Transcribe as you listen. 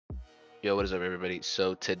Yo, what is up, everybody?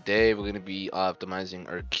 So today we're going to be optimizing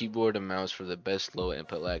our keyboard and mouse for the best low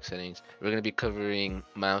input lag settings. We're going to be covering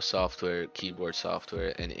mouse software, keyboard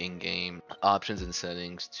software, and in-game options and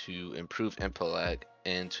settings to improve input lag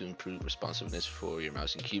and to improve responsiveness for your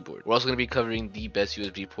mouse and keyboard. We're also going to be covering the best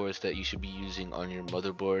USB ports that you should be using on your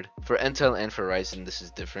motherboard. For Intel and for Ryzen, this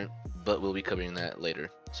is different, but we'll be covering that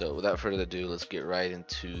later. So without further ado, let's get right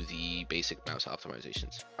into the basic mouse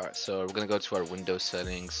optimizations. Alright, so we're going to go to our Windows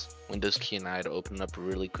settings, Windows key and I to open it up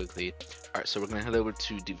really quickly. Alright, so we're going to head over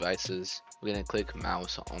to devices. We're going to click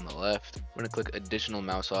mouse on the left. We're going to click additional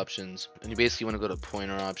mouse options. And you basically want to go to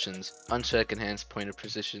pointer options, uncheck enhanced pointer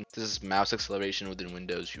precision. This is mouse acceleration within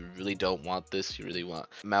Windows. You really don't want this. You really want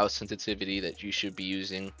mouse sensitivity that you should be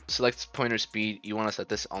using. Select pointer speed. You want to set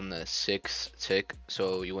this on the 6 tick.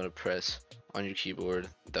 So you want to press on your keyboard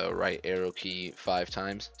the right arrow key 5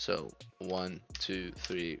 times. So 1, 2,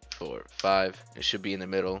 3, 4, 5. It should be in the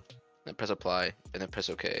middle. Then press apply and then press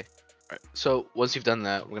OK. Alright, so once you've done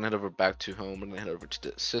that, we're gonna head over back to home. We're gonna head over to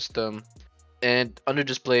the system and under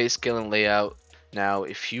display, scale and layout. Now,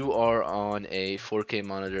 if you are on a 4K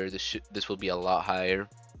monitor, this will be a lot higher.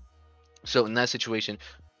 So in that situation,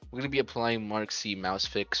 we're going to be applying Mark C mouse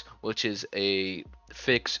fix, which is a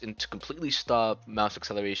fix to completely stop mouse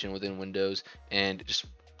acceleration within Windows. And just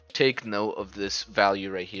take note of this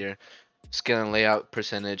value right here, scale and layout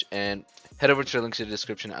percentage, and head over to the links in the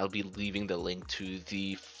description. I'll be leaving the link to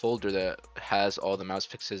the folder that has all the mouse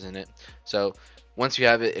fixes in it. So once you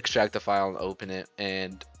have it, extract the file and open it,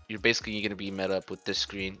 and you're basically going to be met up with this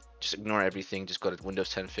screen. Just ignore everything, just go to Windows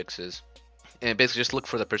 10 fixes and basically just look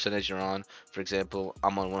for the percentage you're on. For example,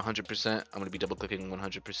 I'm on 100%. I'm going to be double clicking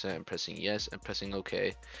 100% and pressing yes and pressing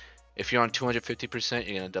OK. If you're on 250%,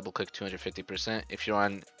 you're going to double click 250%. If you're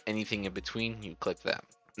on anything in between, you click that.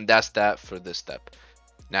 And that's that for this step.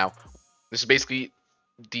 Now, this is basically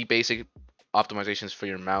the basic optimizations for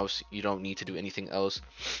your mouse. You don't need to do anything else.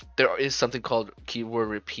 There is something called keyboard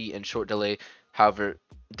repeat and short delay. However,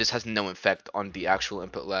 this has no effect on the actual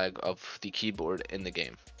input lag of the keyboard in the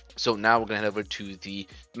game. So now we're gonna head over to the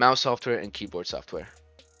mouse software and keyboard software.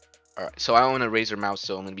 Alright, so I own a Razer mouse,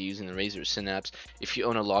 so I'm going to be using the Razer Synapse. If you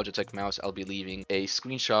own a Logitech mouse, I'll be leaving a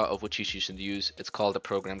screenshot of what you should use. It's called a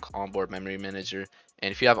program called Onboard Memory Manager.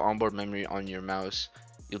 And if you have onboard memory on your mouse,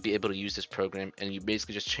 you'll be able to use this program, and you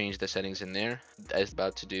basically just change the settings in there. As I'm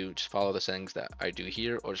about to do, just follow the settings that I do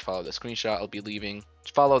here, or just follow the screenshot I'll be leaving.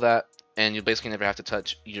 Just follow that, and you'll basically never have to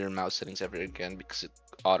touch your mouse settings ever again because it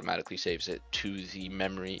automatically saves it to the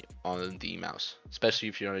memory on the mouse. Especially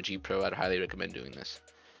if you're on a G Pro, I'd highly recommend doing this.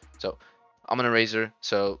 So I'm on a Razer,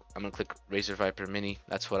 so I'm gonna click Razer Viper Mini.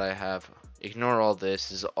 That's what I have. Ignore all this.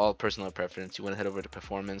 This is all personal preference. You want to head over to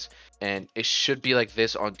performance, and it should be like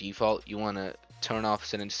this on default. You want to turn off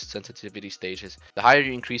sensitivity stages. The higher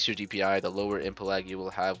you increase your DPI, the lower input lag you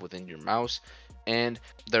will have within your mouse, and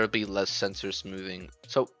there will be less sensor smoothing.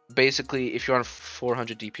 So basically, if you're on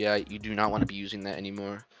 400 DPI, you do not want to be using that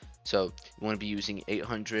anymore. So you want to be using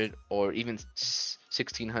 800 or even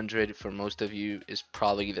 1600 for most of you is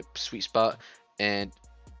probably the sweet spot, and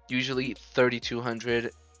usually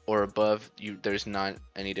 3200 or above, there's not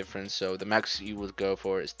any difference. So the max you would go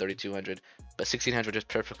for is 3200, but 1600 is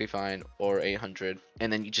perfectly fine, or 800,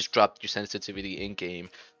 and then you just drop your sensitivity in game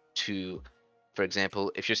to, for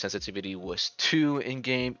example, if your sensitivity was 2 in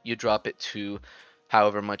game, you drop it to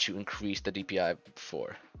however much you increase the DPI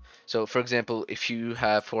for. So for example, if you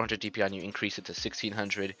have 400 DPI and you increase it to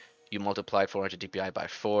 1600, you multiply 400 DPI by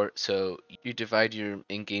 4. So you divide your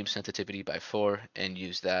in-game sensitivity by 4 and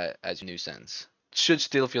use that as your new sense. Should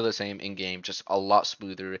still feel the same in game, just a lot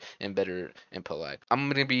smoother and better input lag. I'm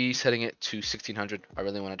going to be setting it to 1600. I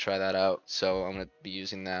really want to try that out, so I'm going to be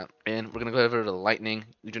using that. And we're going to go over to lightning.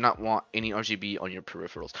 You do not want any RGB on your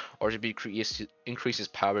peripherals. RGB increases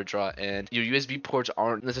power draw, and your USB ports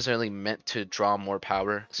aren't necessarily meant to draw more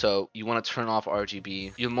power, so you want to turn off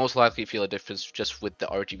RGB. You'll most likely feel a difference just with the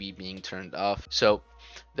RGB being turned off. So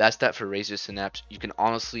that's that for Razer Synapse. You can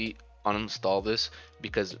honestly uninstall this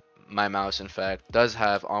because my mouse, in fact, does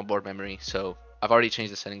have onboard memory, so I've already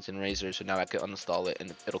changed the settings in Razer, so now I can uninstall it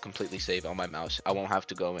and it'll completely save on my mouse. I won't have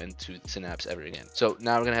to go into Synapse ever again. So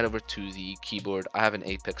now we're gonna head over to the keyboard. I have an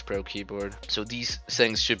Apex Pro keyboard, so these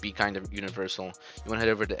settings should be kind of universal. You wanna head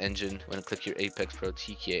over to Engine, you wanna click your Apex Pro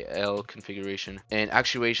TKL configuration, and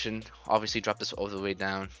actuation, obviously drop this all the way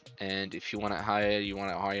down, and if you want it higher, you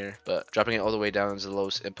want it higher, but dropping it all the way down is the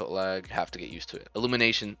lowest input lag. You have to get used to it.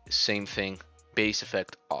 Illumination, same thing. Base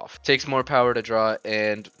effect off. Takes more power to draw,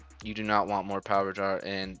 and you do not want more power draw,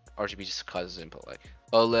 and RGB just causes input lag.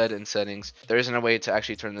 OLED and settings. There isn't a way to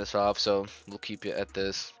actually turn this off, so we'll keep it at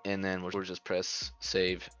this, and then we'll just press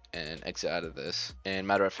save and exit out of this. And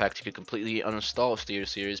matter of fact, you could completely uninstall Stereo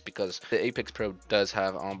Series because the Apex Pro does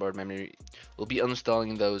have onboard memory. We'll be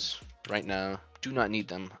uninstalling those right now. Do not need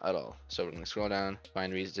them at all. So we're going to scroll down,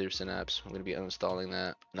 find Reader Synapse. I'm going to be uninstalling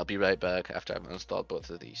that, and I'll be right back after I've installed both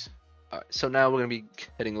of these. Alright, so now we're going to be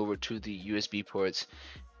heading over to the USB ports,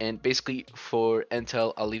 and basically for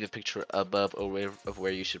Intel, I'll leave a picture above or of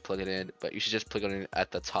where you should plug it in, but you should just plug it in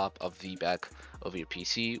at the top of the back of your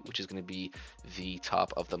PC, which is going to be the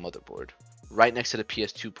top of the motherboard. Right next to the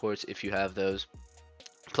PS2 ports, if you have those,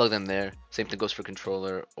 plug them there. Same thing goes for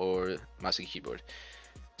controller or mouse and keyboard.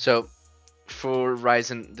 So for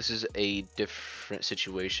Ryzen, this is a different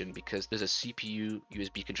situation because there's a CPU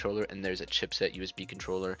USB controller and there's a chipset USB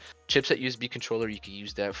controller. Chipset USB controller, you can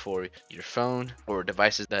use that for your phone or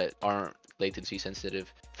devices that aren't latency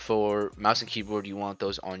sensitive. For mouse and keyboard, you want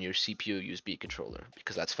those on your CPU USB controller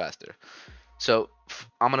because that's faster. So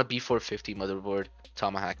I'm on a B450 motherboard,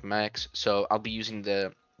 Tomahawk Max, so I'll be using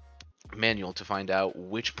the manual to find out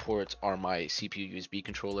which ports are my CPU USB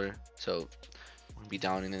controller. So I'll be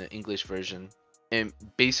down in the English version. And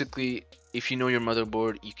basically, if you know your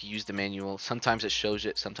motherboard, you can use the manual. Sometimes it shows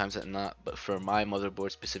it, sometimes it not. But for my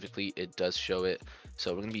motherboard specifically, it does show it.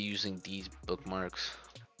 So we're going to be using these bookmarks.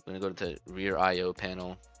 I'm going to go to the rear IO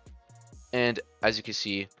panel. And as you can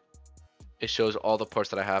see, it shows all the parts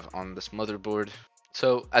that I have on this motherboard.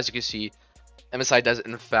 So as you can see, MSI does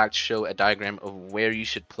in fact show a diagram of where you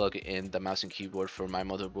should plug in the mouse and keyboard for my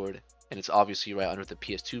motherboard, and it's obviously right under the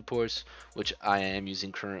PS2 ports, which I am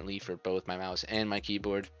using currently for both my mouse and my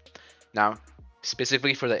keyboard. Now,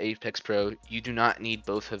 specifically for the Apex Pro, you do not need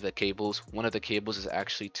both of the cables. One of the cables is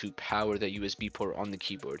actually to power the USB port on the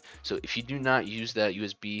keyboard. So if you do not use that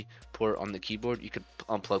USB port on the keyboard, you could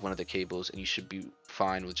unplug one of the cables and you should be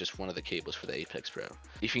fine with just one of the cables for the Apex Pro.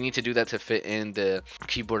 If you need to do that to fit in the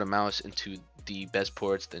keyboard and mouse into the best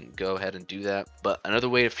ports, then go ahead and do that. But another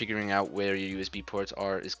way of figuring out where your USB ports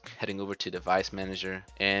are is heading over to Device Manager,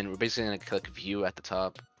 and we're basically going to click View at the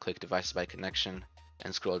top, click Devices by Connection,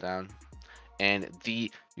 and scroll down. And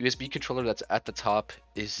the USB controller that's at the top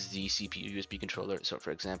is the CPU USB controller. So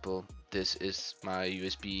for example, this is my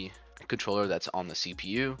USB controller that's on the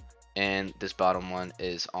CPU, and this bottom one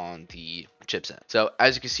is on the chipset. So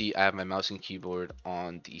as you can see, I have my mouse and keyboard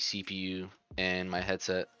on the CPU and my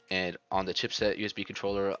headset, and on the chipset USB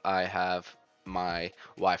controller, I have my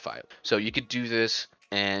Wi-Fi. So you could do this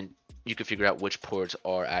and you can figure out which ports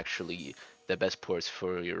are actually the best ports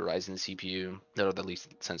for your Ryzen CPU that are the least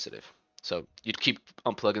sensitive. So you'd keep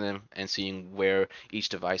unplugging them and seeing where each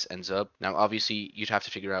device ends up. Now, obviously, you'd have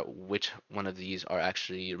to figure out which one of these are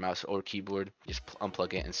actually your mouse or keyboard. Just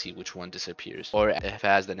unplug it and see which one disappears. Or if it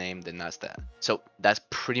has the name, then that's that. So that's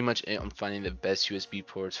pretty much it on finding the best USB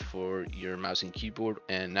ports for your mouse and keyboard.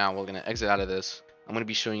 And now we're going to exit out of this. I'm going to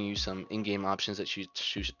be showing you some in-game options that you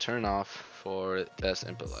should turn off for the best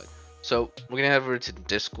input lag. So we're going to head over to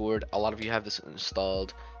Discord. A lot of you have this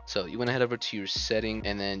installed. So you want to head over to your setting,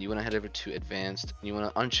 and then you want to head over to advanced, and you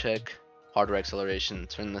want to uncheck hardware acceleration,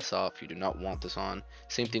 turn this off. You do not want this on.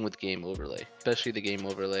 Same thing with game overlay, especially the game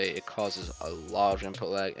overlay. It causes a lot of input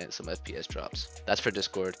lag and some FPS drops. That's for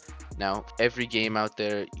Discord. Now, every game out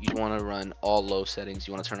there, you want to run all low settings.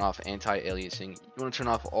 You want to turn off anti-aliasing. You want to turn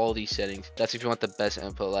off all these settings. That's if you want the best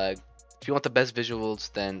input lag. If you want the best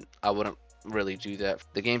visuals, then I wouldn't really do that.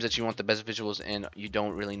 The games that you want the best visuals in, you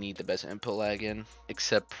don't really need the best input lag in,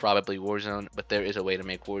 except probably Warzone, but there is a way to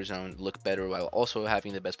make Warzone look better while also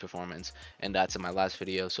having the best performance, and that's in my last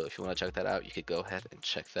video. So if you want to check that out, you could go ahead and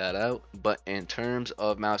check that out. But in terms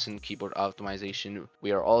of mouse and keyboard optimization,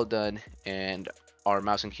 we are all done, and our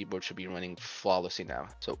mouse and keyboard should be running flawlessly now.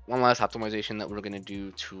 So one last optimization that we're going to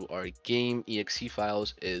do to our game exe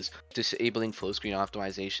files is disabling full screen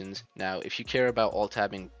optimizations. Now, if you care about alt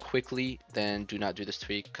tabbing quickly, then do not do this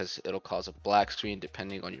tweak because it'll cause a black screen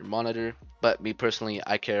depending on your monitor. But me personally,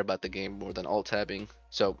 I care about the game more than alt tabbing.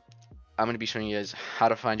 So I'm going to be showing you guys how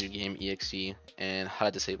to find your game exe and how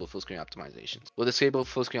to disable full screen optimizations. We'll disable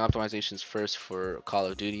full screen optimizations first for Call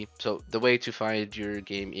of Duty. So the way to find your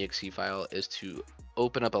game exe file is to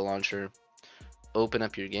open up a launcher, open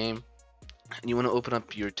up your game, and you want to open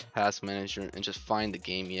up your task manager and just find the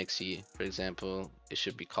game exe. For example, it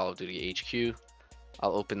should be Call of Duty HQ.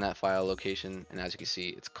 I'll open that file location, and as you can see,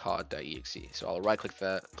 it's cod.exe. So I'll right click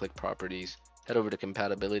that, click properties, head over to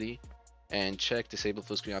compatibility, and check disable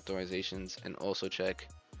full screen optimizations, and also check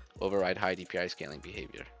override high DPI scaling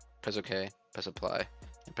behavior. Press OK, press apply,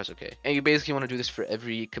 and press OK. And you basically want to do this for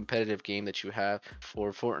every competitive game that you have.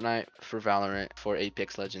 For Fortnite, for Valorant, for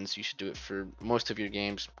Apex Legends, you should do it for most of your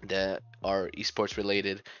games that are esports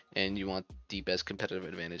related and you want the best competitive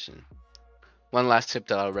advantage in. One last tip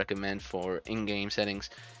that I'll recommend for in-game settings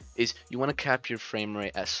is you want to cap your frame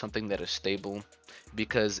rate as something that is stable,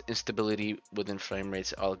 because instability within frame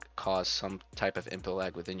rates will cause some type of input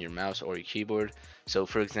lag within your mouse or your keyboard. So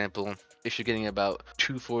for example, if you're getting about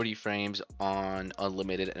 240 frames on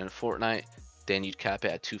unlimited and Fortnite, then you'd cap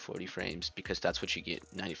it at 240 frames because that's what you get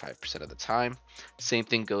 95% of the time. Same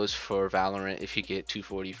thing goes for Valorant. If you get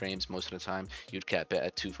 240 frames most of the time, you'd cap it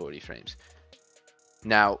at 240 frames.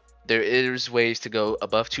 Now, there is ways to go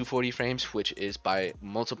above 240 frames, which is by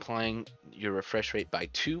multiplying your refresh rate by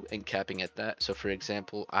 2 and capping at that. So for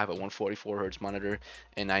example, I have a 144 hertz monitor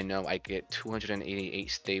and I know I get 288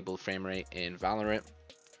 stable frame rate in Valorant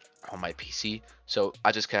on my PC. So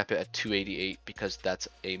I just cap it at 288 because that's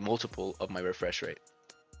a multiple of my refresh rate.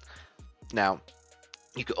 Now,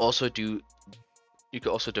 you could also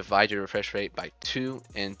divide your refresh rate by 2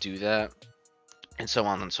 and do that, and so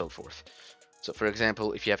on and so forth. So for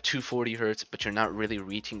example, if you have 240 hertz, but you're not really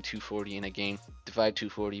reaching 240 in a game, divide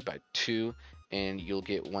 240 by 2 and you'll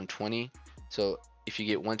get 120. So if you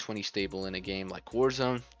get 120 stable in a game like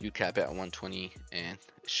Warzone, you cap it at 120 and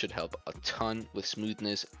it should help a ton with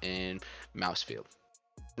smoothness and mouse feel.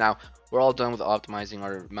 Now, we're all done with optimizing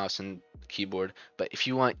our mouse and keyboard, but if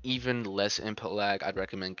you want even less input lag, I'd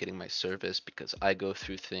recommend getting my service because I go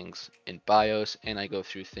through things in BIOS and I go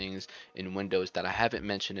through things in Windows that I haven't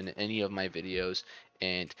mentioned in any of my videos.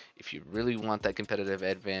 And if you really want that competitive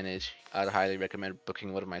advantage, I'd highly recommend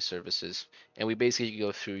booking one of my services. And we basically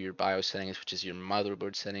go through your BIOS settings, which is your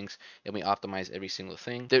motherboard settings, and we optimize every single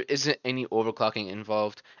thing. There isn't any overclocking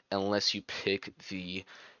involved unless you pick the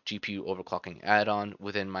GPU overclocking add-on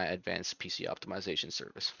within my advanced PC optimization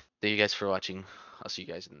service. Thank you guys for watching. I'll see you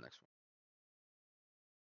guys in the next one.